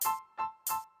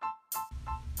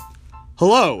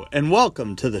Hello, and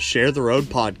welcome to the Share the Road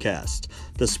podcast,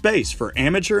 the space for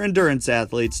amateur endurance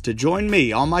athletes to join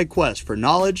me on my quest for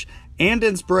knowledge and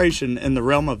inspiration in the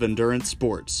realm of endurance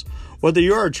sports. Whether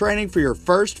you are training for your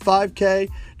first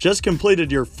 5K, just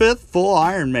completed your 5th full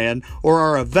Ironman, or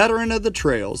are a veteran of the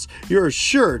trails, you are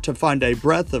sure to find a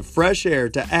breath of fresh air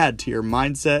to add to your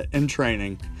mindset and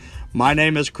training. My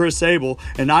name is Chris Abel,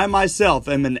 and I myself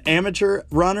am an amateur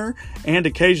runner and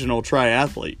occasional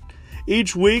triathlete.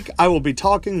 Each week, I will be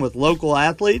talking with local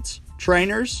athletes,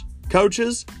 trainers,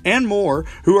 coaches, and more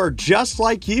who are just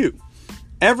like you.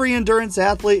 Every endurance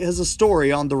athlete has a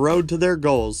story on the road to their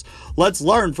goals. Let's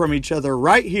learn from each other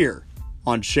right here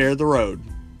on Share the Road.